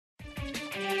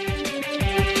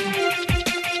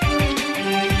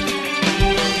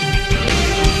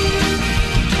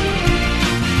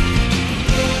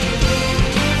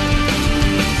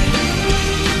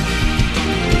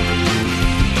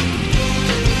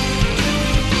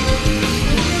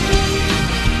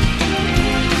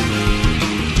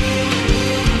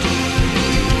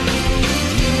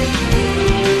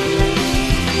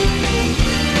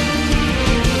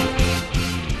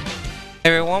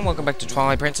welcome back to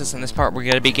Twilight Princess. In this part, we're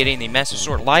going to be getting the Master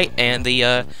Sword Light and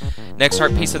the next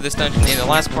heart piece of this dungeon. In the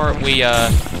last part, we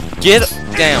get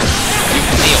down. You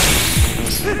can kneel.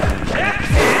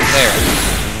 There.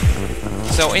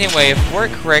 So anyway, if it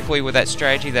worked correctly with that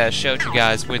strategy that I showed you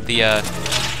guys with the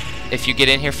if you get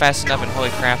in here fast enough, and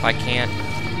holy crap, I can't.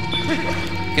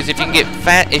 Because if you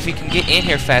can get in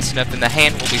here fast enough, then the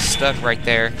hand will be stuck right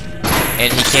there,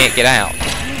 and he can't get out.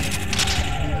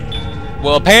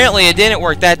 Well, apparently it didn't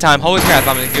work that time. Holy crap,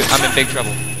 I'm in big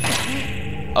trouble.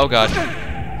 Oh god.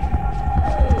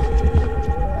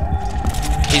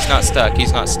 He's not stuck.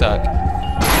 He's not stuck.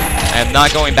 I am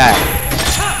not going back.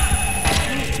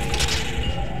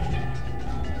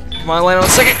 Come on, land on a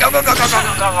second. Go, go, go, go, go,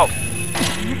 go, go, go.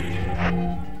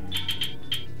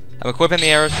 I'm equipping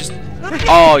the arrows. Just.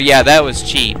 Oh yeah, that was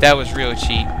cheap. That was real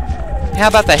cheap. How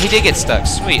about that? He did get stuck.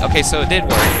 Sweet. Okay, so it did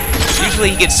work. Usually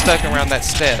he gets stuck around that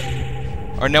step.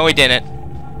 Or no, he didn't.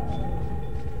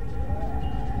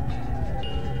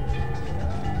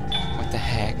 What the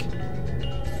heck?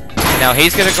 Now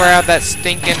he's gonna grab that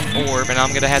stinking orb, and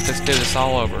I'm gonna have to do this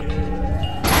all over.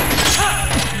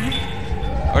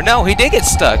 Or no, he did get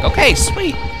stuck. Okay,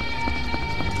 sweet.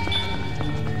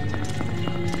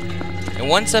 And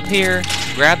once up here,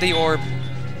 grab the orb.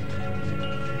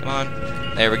 Come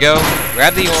on. There we go.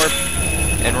 Grab the orb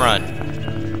and run.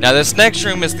 Now this next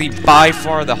room is by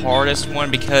far the hardest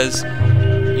one because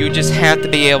you just have to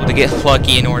be able to get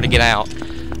lucky in order to get out.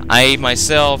 I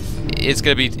myself, it's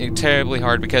going to be terribly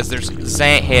hard because there's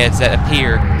Zant heads that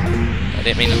appear. I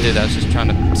didn't mean to do that, I was just trying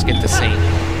to skip the scene.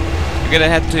 You're going to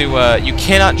have to, you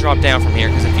cannot drop down from here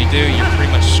because if you do, you're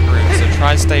pretty much screwed. So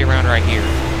try to stay around right here.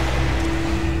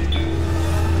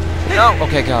 No!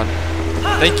 Okay, God.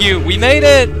 Thank you, we made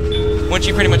it! Once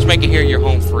you pretty much make it here, you're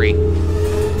home free.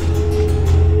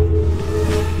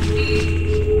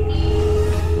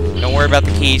 Don't worry about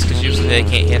the keys, because usually they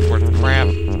can't hit worth the crap.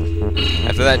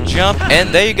 After that jump, and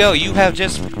there you go, you have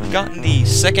just gotten the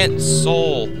second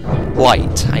soul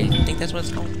light. I think that's what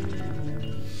it's called.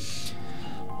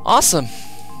 Awesome.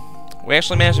 We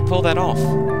actually managed to pull that off.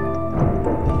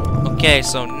 Okay,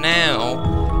 so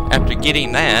now, after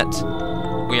getting that,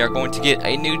 we are going to get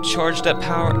a new charged up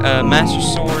power Master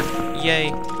Sword.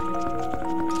 Yay.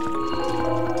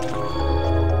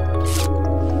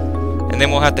 And then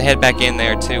we'll have to head back in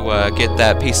there to get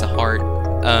that piece of heart.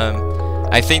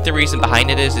 I think the reason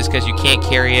behind it is because you can't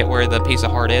carry it where the piece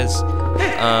of heart is.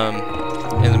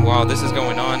 And while this is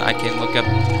going on, I can look up...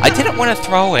 I didn't want to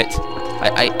throw it.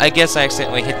 I guess I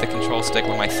accidentally hit the control stick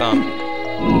with my thumb.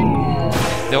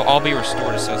 They'll all be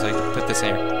restored as soon as I put this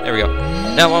in. There we go.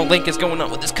 Now while Link is going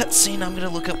on with this cutscene, I'm going to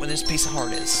look up where this piece of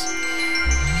heart is.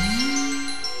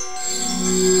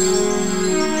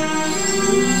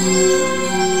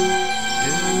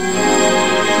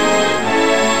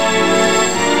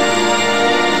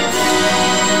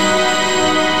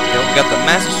 We got the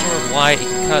Master Sword of Light. You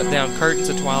can cut down curtains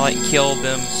of Twilight and kill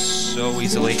them so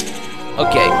easily.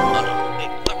 Okay,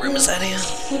 what room is that in?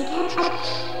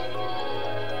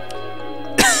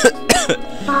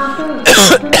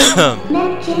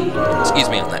 Excuse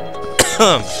me on that.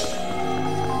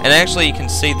 And actually, you can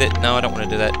see that. No, I don't want to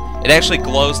do that. It actually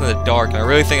glows in the dark, and I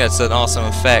really think that's an awesome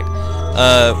effect.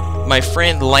 My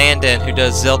friend Landon, who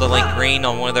does Zelda Link Green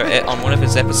on one of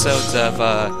his episodes of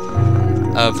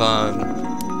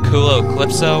Kulo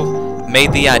Eclipso,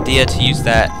 made the idea to use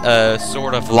that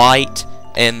sort of light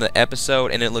in the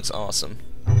episode, and it looks awesome.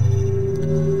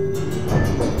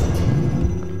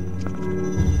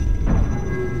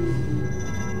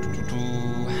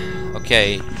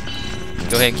 Okay,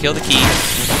 go ahead and kill the key.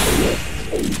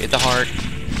 Get the heart.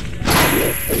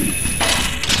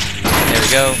 There we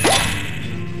go.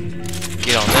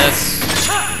 Get on this.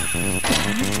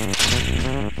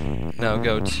 Now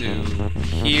go to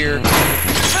here.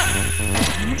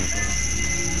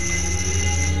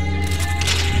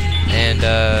 And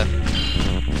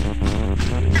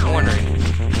I'm wondering,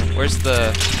 where's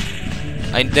the...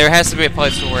 there has to be a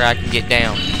place where I can get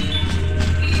down.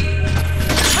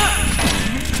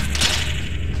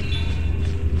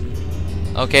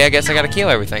 Okay, I guess I gotta kill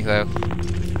everything though.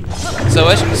 So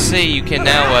as you can see, you can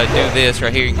now do this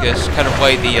right here. You can just cut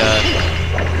away the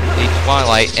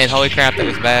Twilight, and holy crap, that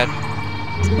was bad.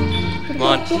 Come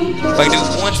on. If I can do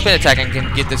one spin attack, I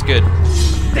can get this good. As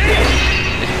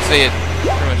you can see, it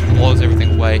pretty much blows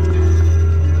everything away.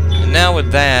 And now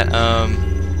with that,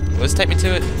 will this take me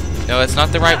to it? No, it's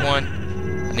not the right one.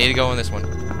 I need to go on this one.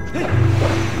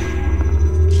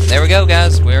 There we go,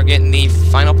 guys. We are getting the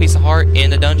final piece of heart in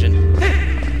the dungeon.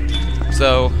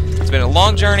 So, it's been a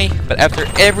long journey, but after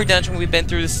every dungeon we've been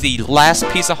through, this is the last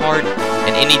piece of heart,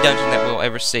 and any dungeon that we'll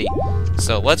ever see.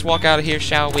 So let's walk out of here,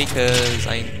 shall we? Because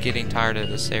I'm getting tired of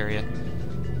this area.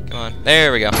 Come on.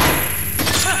 There we go.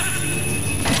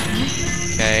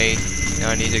 Okay. Now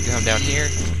I need to come down here.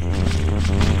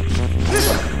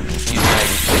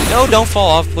 No, don't fall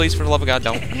off, please, for the love of God,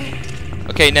 don't.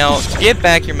 Okay, now, to get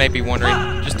back, you may be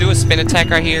wondering, just do a spin attack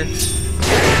right here, and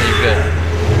you're good.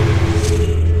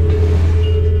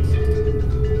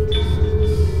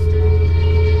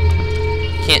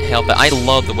 Can't help it, I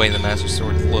love the way the Master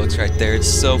Sword looks right there, it's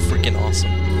so freaking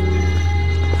awesome.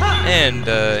 And,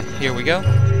 here we go.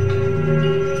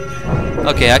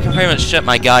 Okay, I can pretty much shut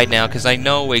my guide now, because I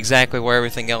know exactly where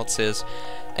everything else is.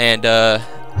 And,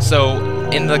 so,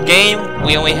 in the game,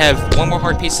 we only have one more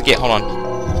heart piece to get. Hold on.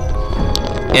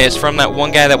 And it's from that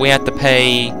one guy that we have to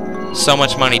pay so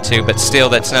much money to, but still,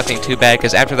 that's nothing too bad,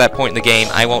 because after that point in the game,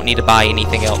 I won't need to buy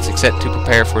anything else except to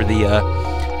prepare for the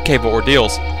Cave of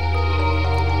Ordeals.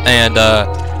 And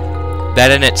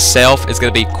that in itself is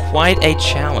going to be quite a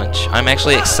challenge. I'm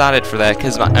actually excited for that,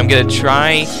 because I'm going to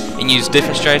try and use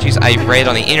different strategies I've read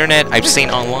on the internet, I've seen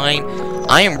online.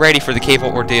 I am ready for the Cave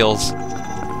of Ordeals.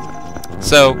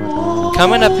 So,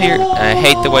 coming up here, I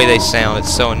hate the way they sound,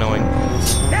 it's so annoying.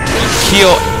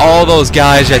 Kill all those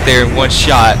guys right there in one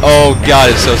shot. Oh god,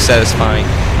 it's so satisfying.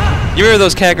 You remember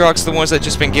those Kagroks, the ones that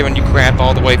just been giving you crap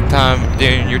all the way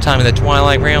during your time in the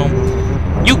Twilight Realm?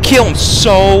 You kill them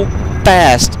so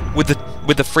fast with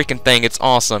the freaking thing, it's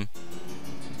awesome.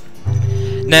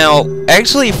 Now,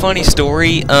 actually, funny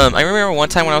story, I remember one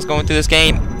time when I was going through this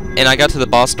game, and I got to the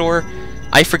boss door,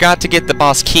 I forgot to get the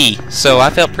boss key, so I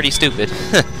felt pretty stupid.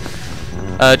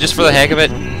 Just for the heck of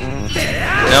it.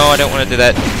 No, I don't want to do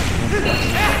that.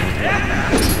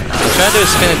 I'm trying to do a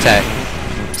spin attack.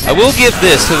 I will give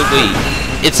this to the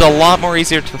Wii. It's a lot more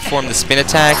easier to perform the spin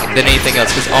attack than anything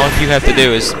else, because all you have to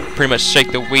do is pretty much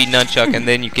shake the Wii nunchuck, and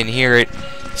then you can hear it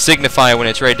signify when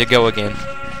it's ready to go again.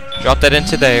 Drop that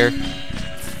into there.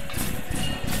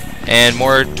 And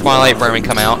more Twilight vermin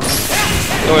come out.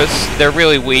 They're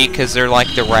really weak because they're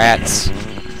like the rats.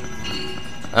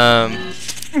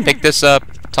 Pick this up,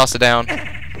 toss it down.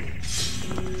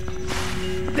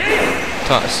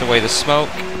 Toss away the smoke.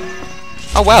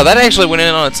 Oh wow, that actually went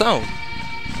in on its own.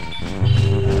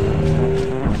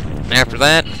 And after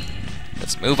that,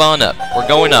 let's move on up. We're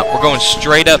going up. We're going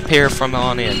straight up here from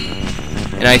on in.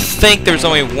 And I think there's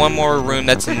only one more room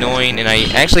that's annoying, and I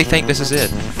actually think this is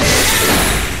it.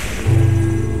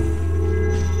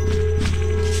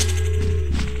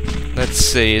 Let's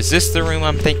see, is this the room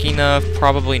I'm thinking of?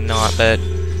 Probably not, but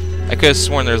I could have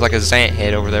sworn there was like a Zant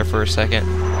head over there for a second.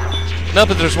 No,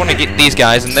 but there's one to get these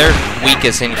guys, and they're weak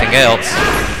as anything else.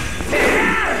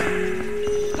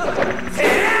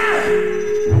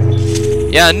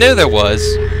 Yeah, I knew there was.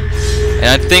 And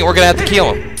I think we're gonna have to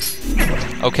kill him.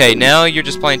 Okay, now you're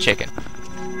just playing chicken.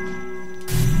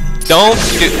 Don't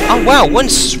do... Oh, wow, one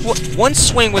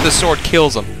swing with a sword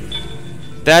kills him.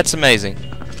 That's amazing.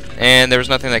 And there's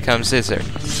nothing that comes, is there?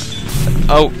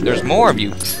 Oh, there's more of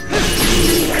you.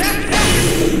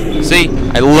 See?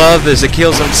 I love this. It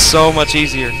kills them so much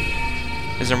easier.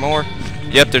 Is there more?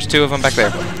 Yep, there's two of them back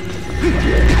there.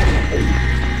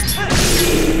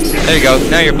 There you go.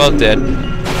 Now you're both dead.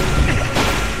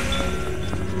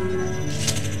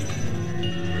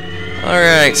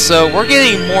 Alright, so we're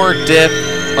getting more in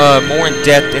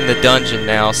depth in the dungeon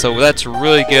now, so that's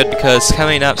really good because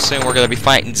coming up soon we're going to be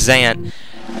fighting Zant,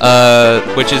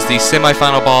 which is the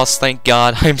semi-final boss. Thank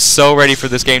God. I'm so ready for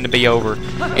this game to be over.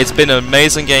 It's been an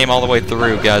amazing game all the way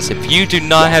through, guys. If you do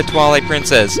not have Twilight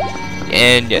Princess,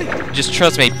 and just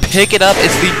trust me, pick it up.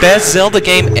 It's the best Zelda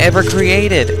game ever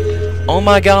created. Oh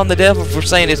my God, I'm the devil for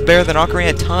saying it's better than Ocarina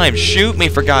of Time. Shoot me,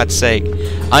 for God's sake.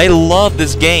 I love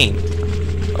this game.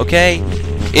 Okay?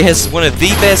 It has one of the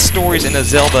best stories in a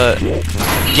Zelda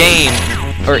game,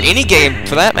 or any game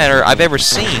for that matter, I've ever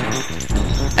seen.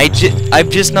 I've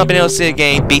just not been able to see a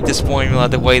game beat this formula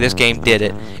the way this game did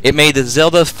it. It made the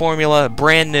Zelda formula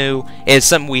brand new. It's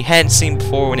something we hadn't seen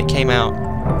before when it came out.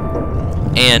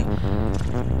 And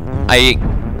I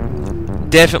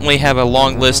definitely have a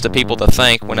long list of people to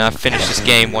thank when I finish this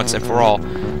game once and for all.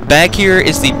 Back here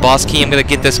is the boss key. I'm going to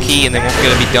get this key and then we're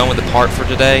going to be done with the part for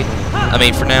today. I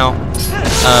mean, for now.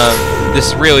 This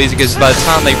is real easy because by the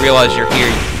time they realize you're here,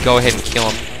 you can go ahead and kill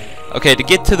them. Okay, to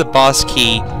get to the boss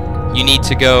key, you need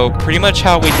to go pretty much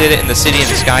how we did it in the City in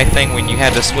the Sky thing when you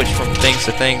had to switch from things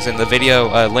to things in the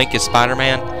video, Link is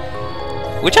Spider-Man.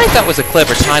 Which I thought was a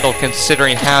clever title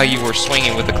considering how you were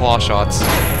swinging with the claw shots.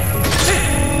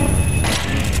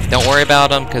 Don't worry about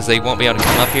them because they won't be able to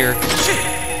come up here.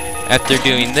 After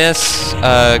doing this,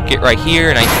 get right here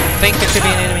and I think there could be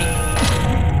an enemy.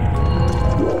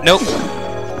 Nope.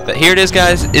 But here it is,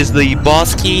 guys, is the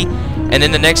boss key. And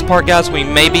in the next part, guys, we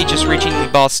may be just reaching the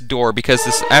boss door, because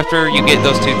this, after you get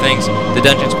those two things, the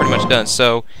dungeon's pretty much done.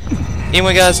 So,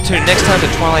 anyway, guys, tune next time to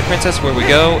Twilight Princess, where we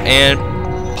go and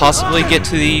possibly get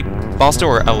to the boss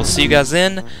door. I will see you guys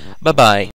then. Bye-bye.